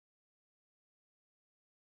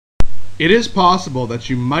It is possible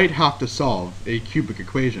that you might have to solve a cubic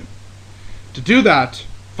equation. To do that,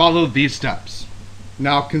 follow these steps.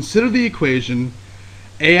 Now consider the equation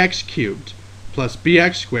ax cubed plus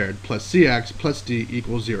bx squared plus cx plus d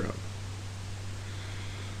equals 0.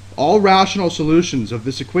 All rational solutions of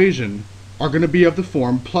this equation are going to be of the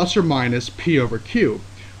form plus or minus p over q,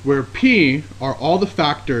 where p are all the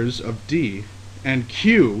factors of d and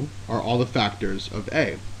q are all the factors of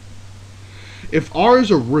a. If r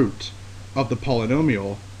is a root of the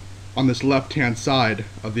polynomial on this left-hand side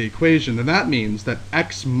of the equation, then that means that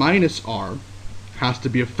x minus r has to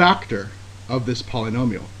be a factor of this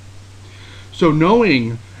polynomial. So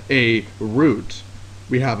knowing a root,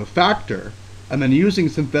 we have a factor, and then using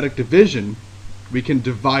synthetic division, we can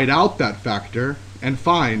divide out that factor and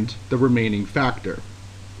find the remaining factor.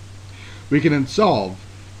 We can then solve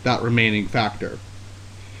that remaining factor.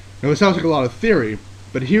 Now this sounds like a lot of theory,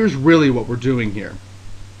 but here's really what we're doing here.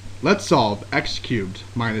 Let's solve x cubed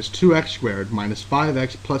minus 2x squared minus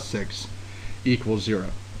 5x plus 6 equals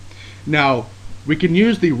 0. Now, we can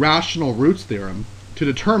use the rational roots theorem to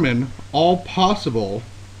determine all possible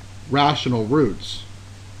rational roots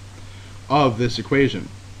of this equation.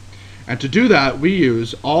 And to do that, we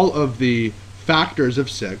use all of the factors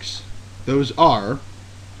of 6. Those are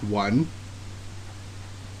 1,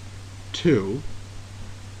 2,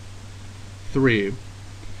 3,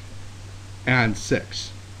 and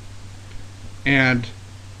 6. And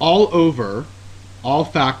all over all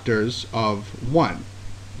factors of 1,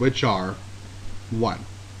 which are 1.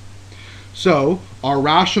 So our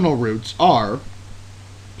rational roots are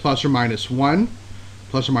plus or minus 1,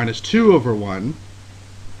 plus or minus 2 over 1,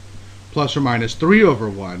 plus or minus 3 over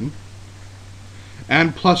 1,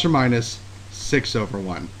 and plus or minus 6 over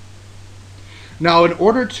 1. Now in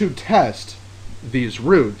order to test these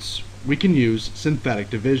roots, we can use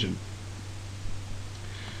synthetic division.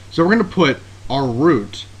 So we're going to put our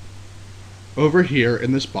root over here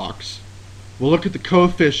in this box. We'll look at the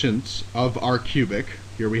coefficients of our cubic.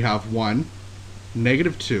 Here we have 1,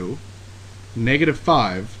 negative 2, negative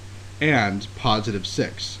 5, and positive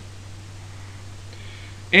 6.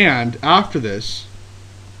 And after this,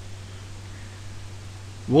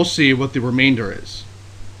 we'll see what the remainder is.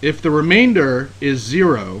 If the remainder is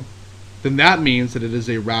 0, then that means that it is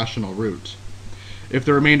a rational root. If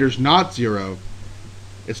the remainder is not 0,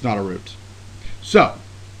 it's not a root. So,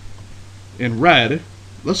 in red,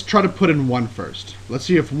 let's try to put in 1 first. Let's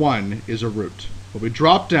see if 1 is a root. Well, we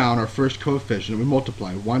drop down our first coefficient, we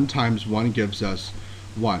multiply. 1 times 1 gives us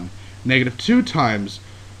 1. Negative 2 times,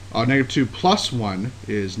 negative 2 plus 1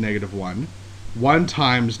 is negative 1. 1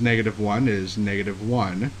 times negative 1 is negative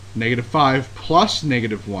 1. Negative 5 plus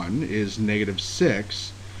negative 1 is negative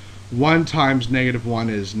 6. 1 times negative 1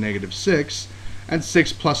 is negative 6. And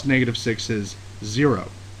 6 plus negative 6 is 0.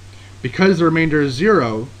 Because the remainder is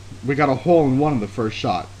 0, we got a hole in 1 in the first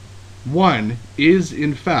shot. 1 is,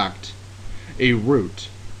 in fact, a root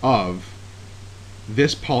of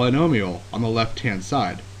this polynomial on the left-hand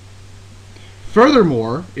side.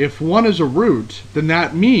 Furthermore, if 1 is a root, then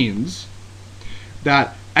that means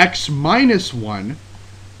that x minus 1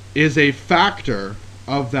 is a factor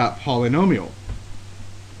of that polynomial.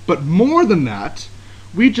 But more than that,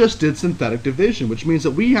 we just did synthetic division, which means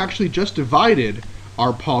that we actually just divided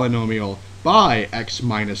our polynomial by x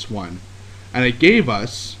minus 1. And it gave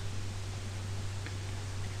us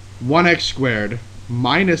 1x squared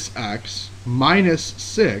minus x minus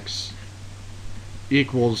 6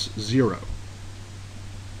 equals 0.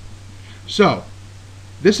 So,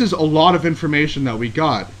 this is a lot of information that we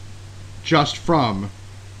got just from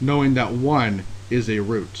knowing that 1 is a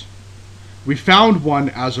root. We found 1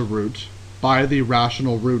 as a root by the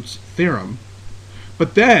rational roots theorem,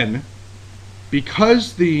 but then,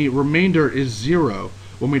 because the remainder is 0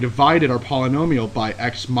 when we divided our polynomial by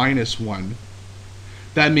x minus 1,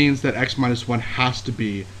 that means that x minus 1 has to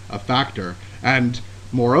be a factor. And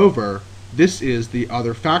moreover, this is the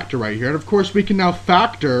other factor right here. And of course, we can now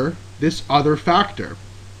factor this other factor.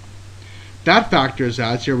 That factor is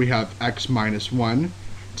as, here we have x minus 1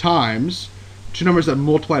 times, two numbers that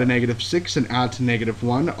multiply to negative 6 and add to negative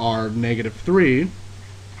 1 are negative 3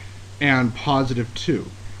 and positive 2.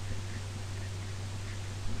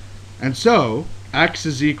 And so, x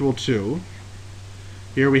is equal to,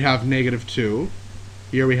 here we have negative 2,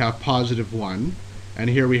 here we have positive 1, and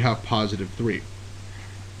here we have positive 3.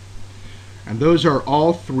 And those are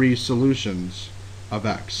all three solutions of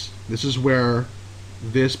x. This is where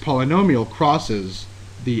this polynomial crosses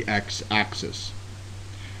the x-axis.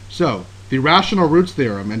 So, the rational roots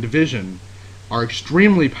theorem and division are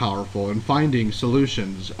extremely powerful in finding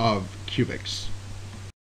solutions of cubics.